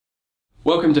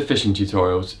Welcome to Fishing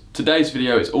Tutorials. Today's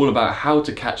video is all about how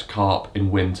to catch carp in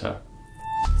winter.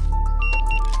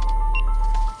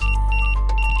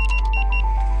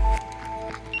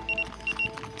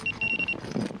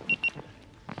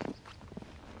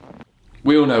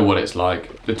 We all know what it's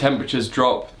like. The temperatures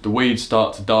drop, the weeds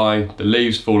start to die, the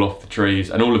leaves fall off the trees,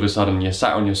 and all of a sudden you're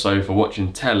sat on your sofa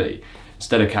watching telly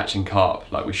instead of catching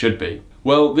carp like we should be.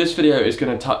 Well, this video is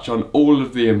going to touch on all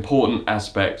of the important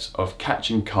aspects of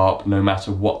catching carp no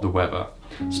matter what the weather,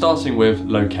 starting with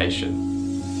location.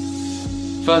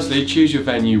 Firstly, choose your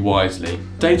venue wisely.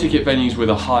 Day ticket venues with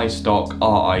a high stock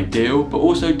are ideal, but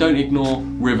also don't ignore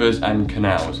rivers and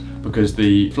canals, because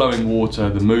the flowing water,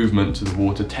 the movement to the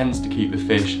water tends to keep the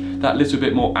fish that little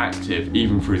bit more active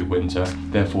even through the winter,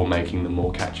 therefore making them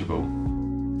more catchable.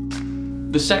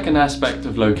 The second aspect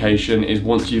of location is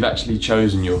once you've actually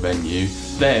chosen your venue,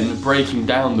 then breaking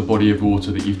down the body of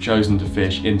water that you've chosen to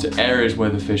fish into areas where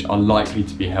the fish are likely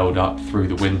to be held up through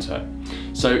the winter.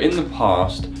 So in the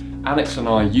past, Alex and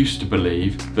I used to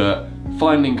believe that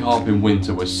finding carp in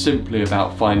winter was simply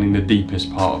about finding the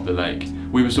deepest part of the lake.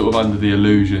 We were sort of under the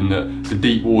illusion that the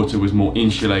deep water was more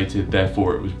insulated,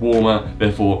 therefore it was warmer,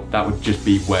 therefore that would just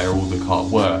be where all the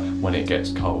carp were when it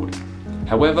gets cold.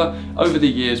 However, over the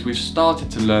years we've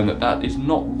started to learn that that is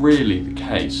not really the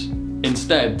case.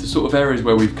 Instead, the sort of areas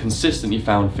where we've consistently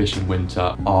found fish in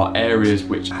winter are areas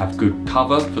which have good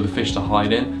cover for the fish to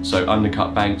hide in, so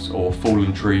undercut banks or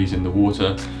fallen trees in the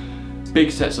water,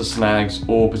 big sets of snags,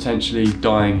 or potentially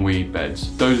dying weed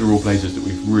beds. Those are all places that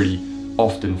we've really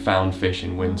often found fish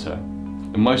in winter.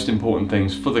 The most important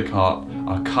things for the carp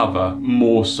are cover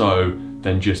more so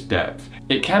than just depth.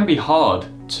 It can be hard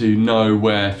to know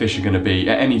where fish are going to be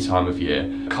at any time of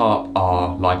year. Carp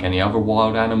are like any other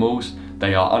wild animals.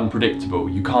 They are unpredictable.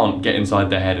 You can't get inside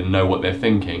their head and know what they're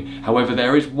thinking. However,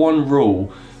 there is one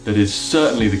rule that is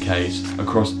certainly the case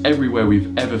across everywhere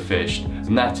we've ever fished,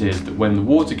 and that is that when the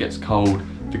water gets cold,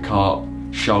 the carp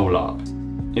shoal up.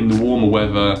 In the warmer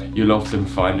weather, you'll often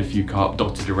find a few carp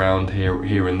dotted around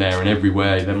here and there and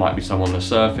everywhere. There might be some on the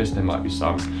surface, there might be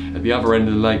some at the other end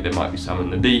of the lake, there might be some in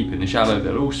the deep, in the shallow.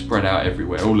 They're all spread out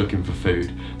everywhere, all looking for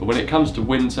food. But when it comes to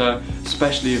winter,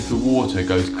 especially if the water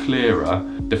goes clearer,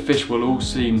 the fish will all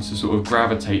seem to sort of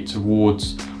gravitate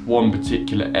towards one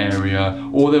particular area,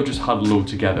 or they'll just huddle all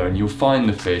together and you'll find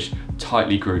the fish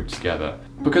tightly grouped together.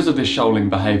 Because of this shoaling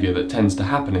behaviour that tends to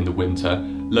happen in the winter,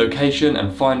 location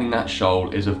and finding that shoal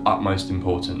is of utmost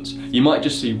importance. You might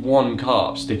just see one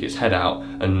carp stick its head out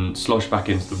and slosh back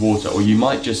into the water, or you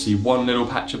might just see one little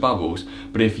patch of bubbles,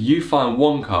 but if you find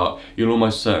one carp, you'll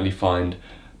almost certainly find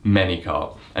many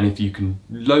carp. And if you can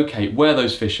locate where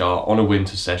those fish are on a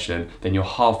winter session, then you're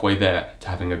halfway there to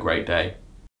having a great day.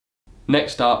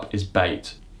 Next up is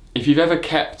bait. If you've ever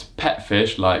kept pet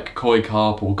fish like koi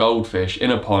carp or goldfish in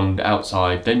a pond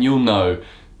outside, then you'll know,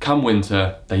 come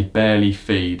winter, they barely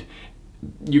feed.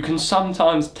 You can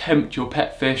sometimes tempt your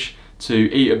pet fish to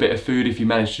eat a bit of food if you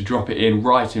manage to drop it in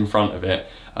right in front of it,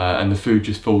 and the food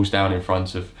just falls down in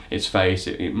front of its face.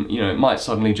 It might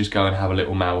suddenly just go and have a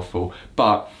little mouthful,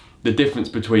 but the difference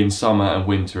between summer and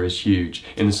winter is huge.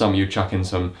 In the summer you chuck in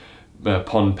some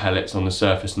pond pellets on the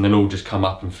surface and they'll all just come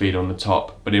up and feed on the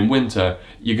top. But in winter,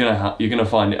 you're gonna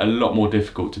find it a lot more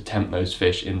difficult to tempt those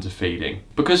fish into feeding.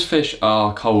 Because fish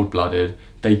are cold-blooded,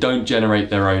 they don't generate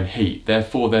their own heat,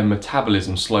 therefore their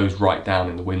metabolism slows right down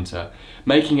in the winter,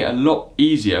 making it a lot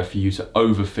easier for you to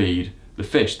overfeed the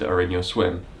fish that are in your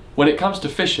swim. When it comes to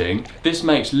fishing, this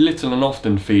makes little and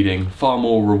often feeding far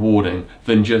more rewarding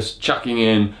than just chucking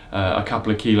in a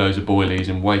couple of kilos of boilies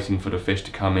and waiting for the fish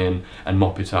to come in and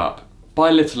mop it up. By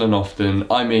little and often,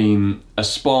 I mean a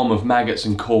spom of maggots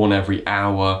and corn every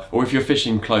hour, or if you're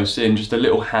fishing close in, just a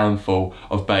little handful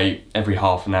of bait every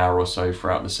half an hour or so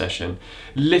throughout the session.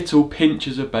 Little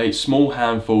pinches of bait, small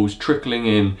handfuls trickling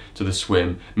in to the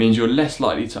swim, means you're less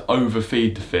likely to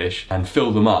overfeed the fish and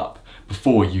fill them up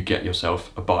before you get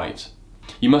yourself a bite.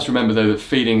 You must remember though that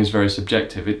feeding is very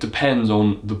subjective. It depends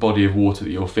on the body of water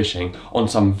that you're fishing. On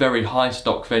some very high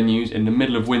stock venues in the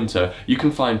middle of winter, you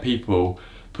can find people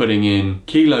putting in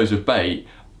kilos of bait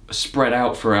spread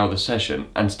out throughout the session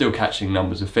and still catching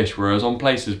numbers of fish, whereas on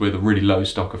places with a really low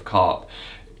stock of carp,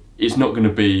 it's not going to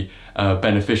be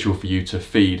beneficial for you to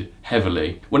feed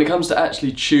heavily. When it comes to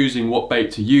actually choosing what bait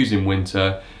to use in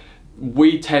winter,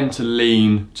 we tend to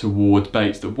lean towards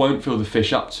baits that won't fill the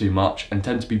fish up too much and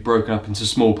tend to be broken up into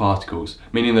small particles,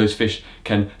 meaning those fish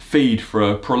can feed for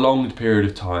a prolonged period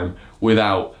of time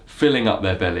without filling up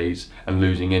their bellies and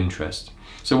losing interest.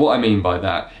 So what I mean by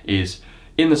that is,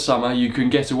 in the summer you can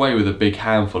get away with a big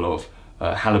handful of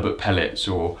halibut pellets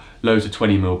or loads of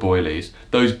 20mm boilies,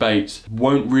 those baits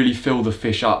won't really fill the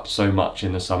fish up so much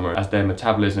in the summer as their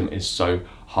metabolism is so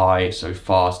high, so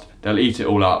fast. They'll eat it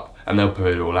all up and they'll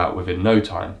put it all out within no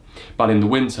time. But in the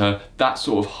winter, that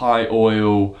sort of high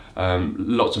oil,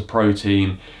 lots of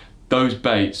protein, those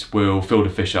baits will fill the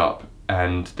fish up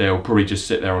and they'll probably just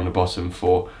sit there on the bottom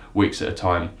for weeks at a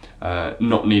time,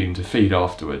 not needing to feed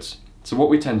afterwards. So what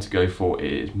we tend to go for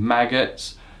is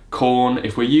maggots, corn.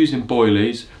 If we're using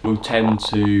boilies, we'll tend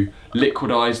to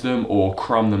liquidize them or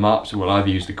crumb them up. So we'll either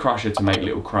use the crusher to make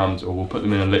little crumbs or we'll put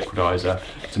them in a liquidizer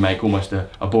to make almost a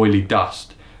boilie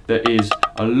dust. There is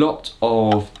a lot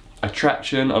of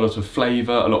attraction, a lot of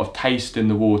flavour, a lot of taste in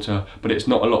the water, but it's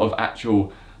not a lot of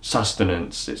actual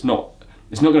sustenance. It's not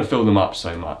going to fill them up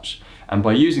so much. And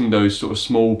by using those sort of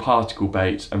small particle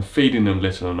baits and feeding them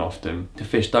little and often, the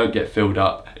fish don't get filled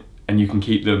up and you can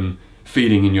keep them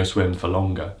feeding in your swim for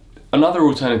longer. Another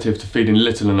alternative to feeding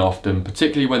little and often,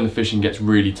 particularly when the fishing gets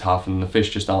really tough and the fish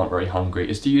just aren't very hungry,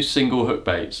 is to use single hook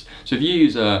baits. So if you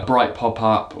use a bright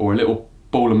pop-up or a little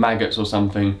ball of maggots or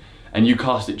something and you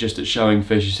cast it just at showing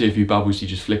fish, you see a few bubbles, you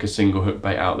just flick a single hook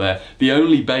bait out there. The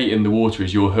only bait in the water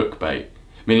is your hook bait.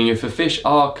 Meaning if the fish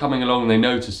are coming along and they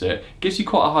notice it, it gives you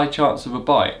quite a high chance of a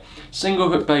bite. Single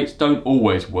hook baits don't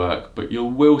always work, but you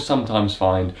will sometimes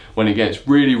find when it gets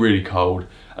really, really cold,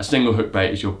 a single hook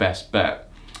bait is your best bet.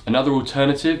 Another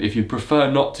alternative, if you prefer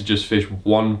not to just fish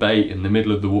one bait in the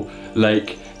middle of the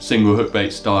lake, single hook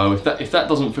bait style, if that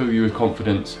doesn't fill you with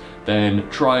confidence, then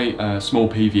try small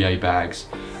PVA bags.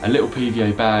 A little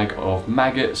PVA bag of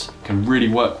maggots can really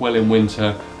work well in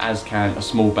winter, as can a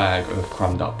small bag of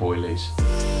crumbed up boilies.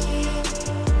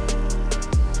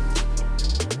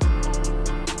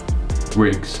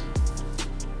 Rigs.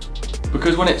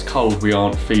 Because when it's cold we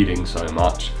aren't feeding so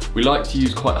much, we like to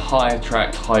use quite high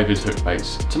attract, high vis hook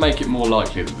baits to make it more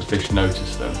likely that the fish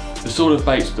notice them. The sort of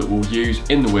baits that we'll use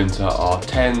in the winter are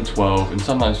 10, 12 and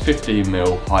sometimes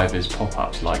 15mm high vis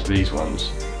pop-ups like these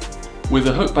ones. With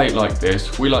a hook bait like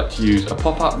this, we like to use a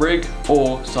pop-up rig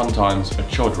or sometimes a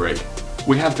chod rig.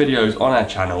 We have videos on our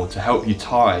channel to help you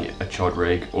tie a chod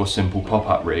rig or simple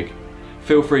pop-up rig.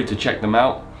 Feel free to check them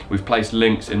out. We've placed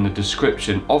links in the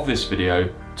description of this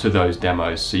video to those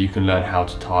demos so you can learn how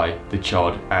to tie the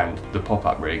chod and the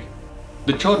pop-up rig.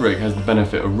 The chod rig has the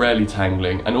benefit of rarely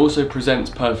tangling and also presents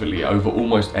perfectly over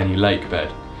almost any lake bed.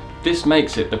 This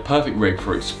makes it the perfect rig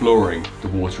for exploring the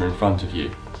water in front of you.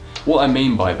 What I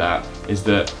mean by that is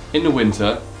that in the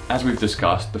winter, as we've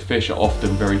discussed, the fish are often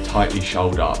very tightly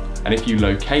shoaled up, and if you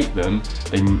locate them,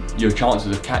 then your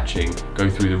chances of catching go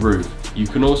through the roof. You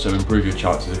can also improve your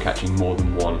chances of catching more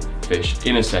than one fish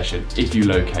in a session if you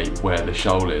locate where the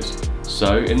shoal is.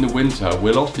 So in the winter,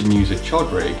 we'll often use a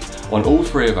chod rig on all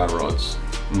three of our rods,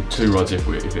 and 2 rods if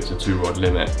it's a 2-rod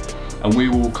limit, and we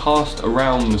will cast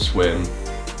around the swim,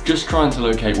 just trying to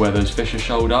locate where those fish are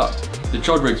shoaled up. The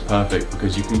chod rig's perfect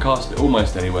because you can cast it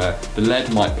almost anywhere. The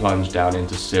lead might plunge down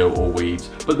into sill or weeds,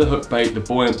 but the hook bait, the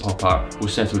buoyant pop-up, will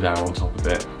settle down on top of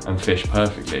it and fish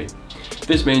perfectly.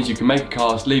 This means you can make a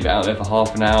cast, leave it out there for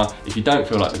half an hour. If you don't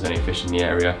feel like there's any fish in the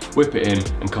area, whip it in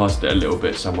and cast it a little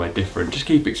bit somewhere different. Just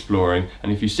keep exploring,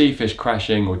 and if you see fish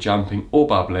crashing or jumping or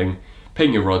bubbling,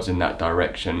 ping your rods in that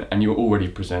direction and you're already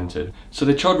presented. So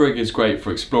the chod rig is great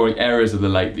for exploring areas of the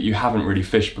lake that you haven't really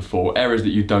fished before, areas that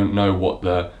you don't know what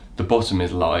the bottom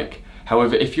is like.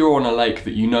 However, if you're on a lake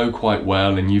that you know quite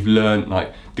well and you've learned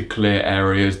like the clear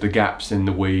areas, the gaps in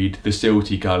the weed, the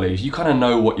silty gullies, you kind of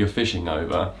know what you're fishing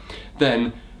over,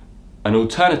 then an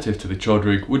alternative to the chod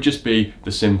rig would just be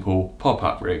the simple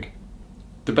pop-up rig.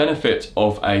 The benefit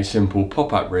of a simple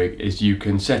pop-up rig is you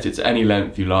can set it to any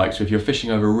length you like. So if you're fishing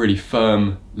over a really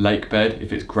firm lake bed,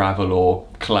 if it's gravel or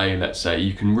clay, let's say,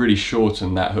 you can really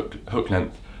shorten that hook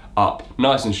length up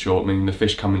nice and short, meaning the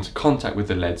fish come into contact with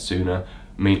the lead sooner,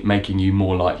 making you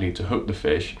more likely to hook the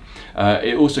fish.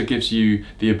 It also gives you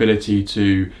the ability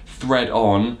to thread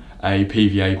on a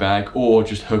PVA bag or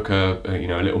just hook a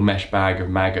little mesh bag of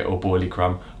maggot or boilie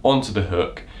crumb onto the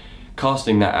hook.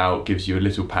 Casting that out gives you a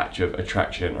little patch of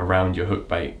attraction around your hook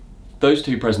bait. Those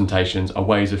two presentations are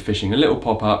ways of fishing a little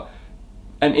pop-up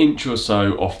an inch or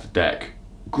so off the deck.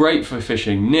 Great for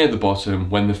fishing near the bottom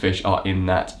when the fish are in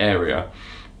that area.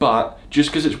 But just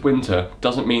because it's winter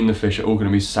doesn't mean the fish are all going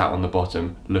to be sat on the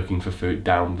bottom looking for food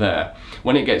down there.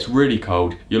 When it gets really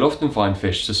cold, you'll often find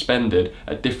fish suspended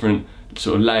at different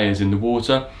sort of layers in the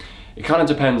water. It kind of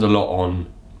depends a lot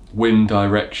on wind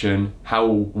direction, how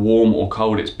warm or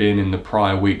cold it's been in the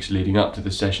prior weeks leading up to the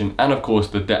session, and of course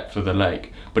the depth of the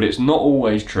lake. But it's not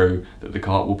always true that the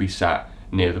carp will be sat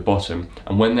near the bottom,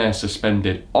 and when they're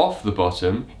suspended off the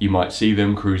bottom, you might see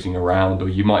them cruising around, or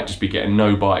you might just be getting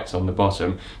no bites on the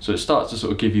bottom. So it starts to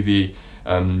sort of give you the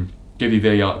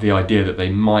idea that they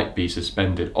might be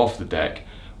suspended off the deck.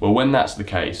 Well, when that's the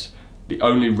case, the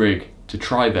only rig to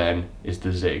try then is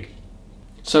the zig.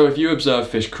 So if you observe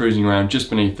fish cruising around just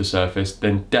beneath the surface,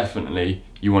 then definitely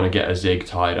you want to get a zig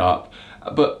tied up.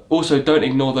 But also don't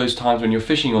ignore those times when you're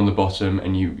fishing on the bottom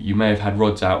and you may have had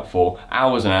rods out for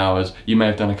hours and hours. You may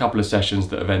have done a couple of sessions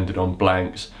that have ended on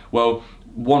blanks. Well,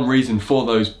 one reason for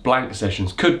those blank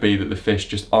sessions could be that the fish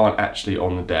just aren't actually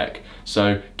on the deck.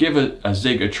 So give a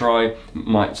zig a try. You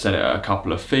might set it at a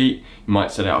couple of feet, you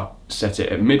might set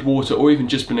it at mid-water or even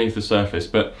just beneath the surface,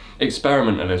 but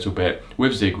experiment a little bit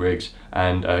with zig rigs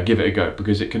and give it a go,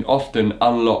 because it can often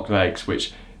unlock legs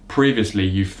which previously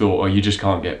you've thought, oh, you just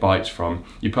can't get bites from.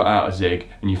 You put out a zig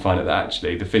and you find out that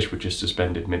actually the fish were just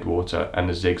suspended mid-water and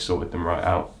the zig sorted them right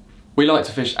out. We like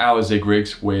to fish our zig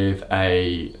rigs with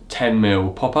a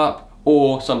 10mm pop-up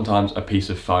or sometimes a piece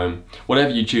of foam.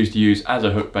 Whatever you choose to use as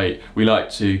a hook bait, we like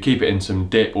to keep it in some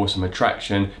dip or some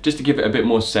attraction just to give it a bit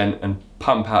more scent and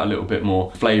pump out a little bit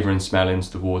more flavour and smell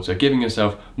into the water, giving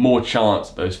yourself more chance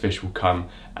that those fish will come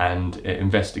and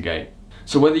investigate.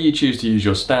 So whether you choose to use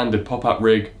your standard pop-up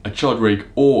rig, a chod rig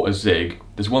or a zig,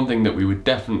 there's one thing that we would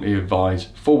definitely advise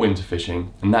for winter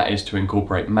fishing, and that is to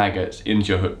incorporate maggots into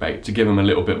your hook bait to give them a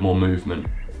little bit more movement.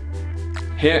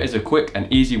 Here is a quick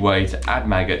and easy way to add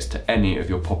maggots to any of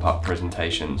your pop-up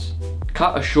presentations.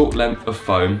 Cut a short length of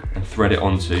foam and thread it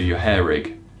onto your hair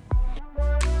rig.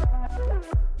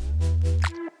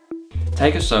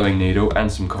 Take a sewing needle and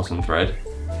some cotton thread.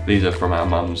 These are from our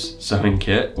mum's sewing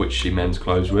kit, which she mends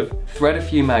clothes with. Thread a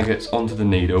few maggots onto the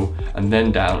needle and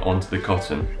then down onto the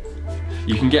cotton.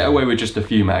 You can get away with just a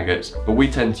few maggots, but we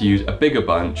tend to use a bigger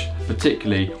bunch,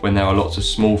 particularly when there are lots of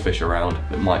small fish around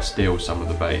that might steal some of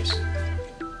the baits.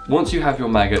 Once you have your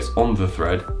maggots on the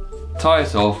thread, tie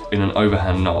it off in an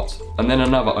overhand knot, and then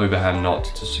another overhand knot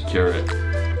to secure it.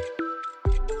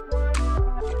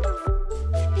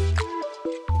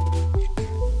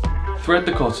 Thread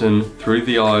the cotton through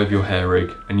the eye of your hair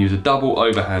rig and use a double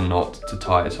overhand knot to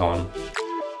tie it on.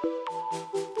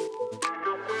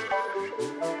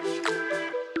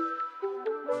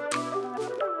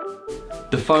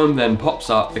 The foam then pops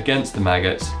up against the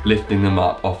maggots, lifting them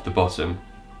up off the bottom.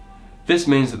 This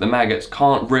means that the maggots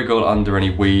can't wriggle under any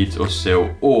weeds or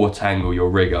silt or tangle your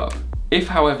rig up. If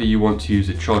however you want to use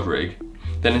a chod rig,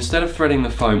 then instead of threading the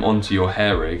foam onto your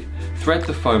hair rig, thread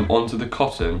the foam onto the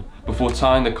cotton before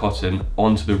tying the cotton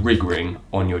onto the rig ring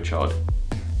on your chod.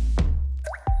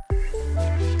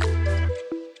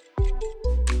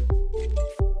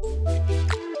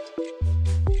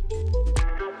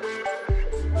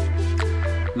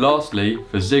 Lastly,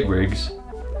 for zig rigs,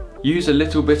 use a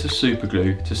little bit of super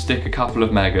glue to stick a couple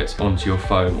of maggots onto your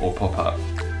foam or pop-up.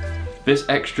 This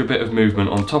extra bit of movement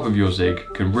on top of your zig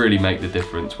can really make the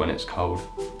difference when it's cold.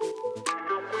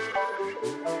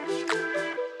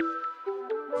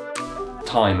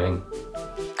 Timing.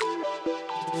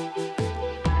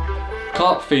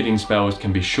 Carp feeding spells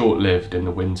can be short-lived in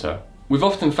the winter. We've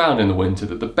often found in the winter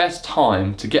that the best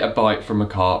time to get a bite from a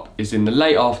carp is in the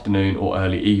late afternoon or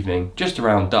early evening, just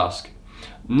around dusk.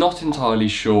 Not entirely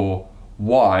sure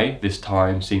why this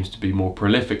time seems to be more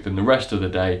prolific than the rest of the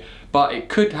day, but it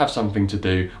could have something to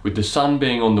do with the sun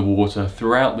being on the water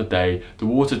throughout the day. The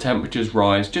water temperatures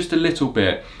rise just a little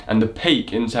bit, and the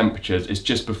peak in temperatures is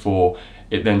just before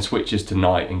it then switches to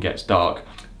night and gets dark.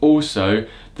 Also,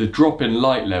 the drop in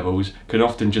light levels can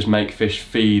often just make fish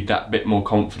feed that bit more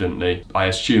confidently, I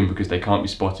assume because they can't be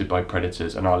spotted by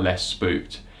predators and are less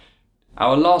spooked.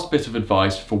 Our last bit of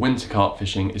advice for winter carp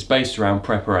fishing is based around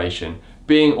preparation,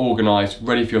 being organised,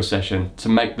 ready for your session to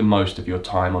make the most of your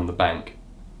time on the bank.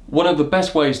 One of the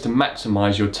best ways to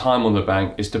maximise your time on the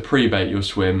bank is to pre-bait your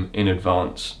swim in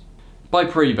advance. By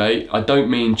pre-bait, I don't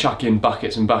mean chuck in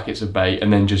buckets and buckets of bait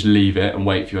and then just leave it and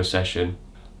wait for your session.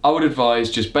 I would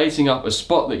advise just baiting up a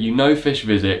spot that you know fish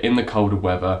visit in the colder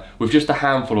weather with just a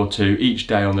handful or two each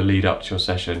day on the lead up to your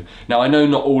session. Now I know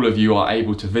not all of you are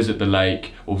able to visit the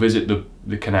lake or visit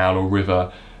the canal or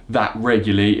river that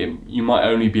regularly. You might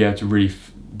only be able to really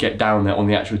get down there on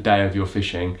the actual day of your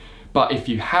fishing. But if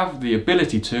you have the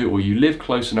ability to, or you live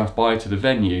close enough by to the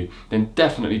venue, then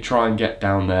definitely try and get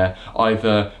down there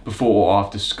either before or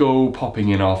after school, popping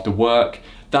in after work.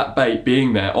 That bait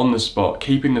being there on the spot,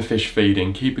 keeping the fish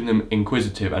feeding, keeping them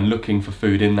inquisitive and looking for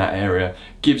food in that area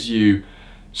gives you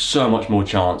so much more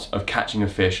chance of catching a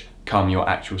fish come your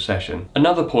actual session.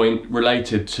 Another point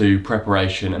related to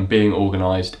preparation and being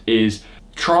organised is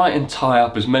try and tie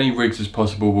up as many rigs as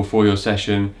possible before your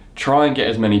session. Try and get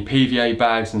as many PVA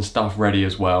bags and stuff ready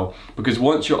as well, because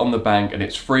once you're on the bank and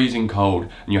it's freezing cold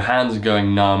and your hands are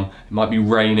going numb, it might be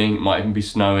raining, it might even be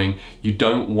snowing, you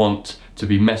don't want to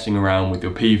be messing around with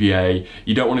your PVA.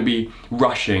 You don't want to be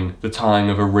rushing the tying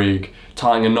of a rig,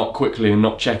 tying a knot quickly and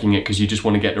not checking it because you just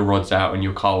want to get the rods out and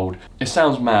you're cold. It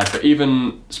sounds mad, but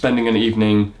even spending an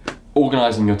evening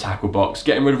organising your tackle box,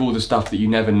 getting rid of all the stuff that you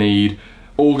never need,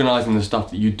 organising the stuff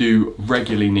that you do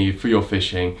regularly need for your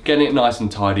fishing, getting it nice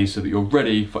and tidy so that you're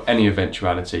ready for any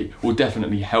eventuality will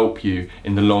definitely help you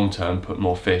in the long term put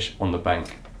more fish on the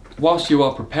bank. Whilst you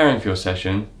are preparing for your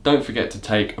session, don't forget to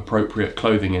take appropriate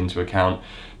clothing into account.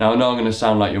 Now I know I'm going to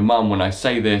sound like your mum when I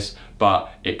say this,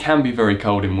 but it can be very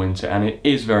cold in winter and it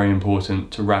is very important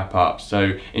to wrap up.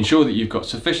 So ensure that you've got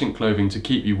sufficient clothing to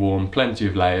keep you warm, plenty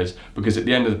of layers, because at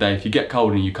the end of the day, if you get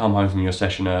cold and you come home from your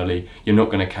session early, you're not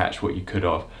going to catch what you could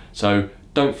have. So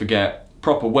don't forget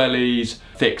proper wellies,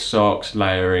 thick socks,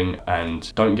 layering,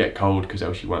 and don't get cold because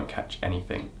else you won't catch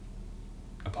anything,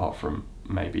 apart from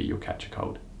maybe you'll catch a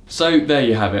cold. So there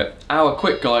you have it, our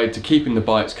quick guide to keeping the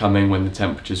bites coming when the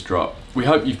temperatures drop. We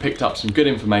hope you've picked up some good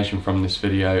information from this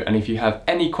video, and if you have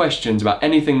any questions about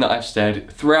anything that I've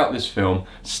said throughout this film,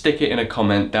 stick it in a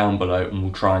comment down below and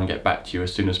we'll try and get back to you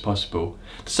as soon as possible.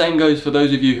 The same goes for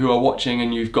those of you who are watching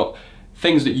and you've got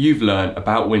things that you've learned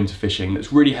about winter fishing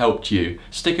that's really helped you.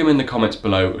 Stick them in the comments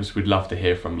below as we'd love to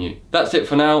hear from you. That's it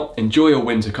for now, enjoy your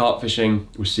winter carp fishing,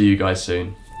 we'll see you guys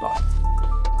soon, bye.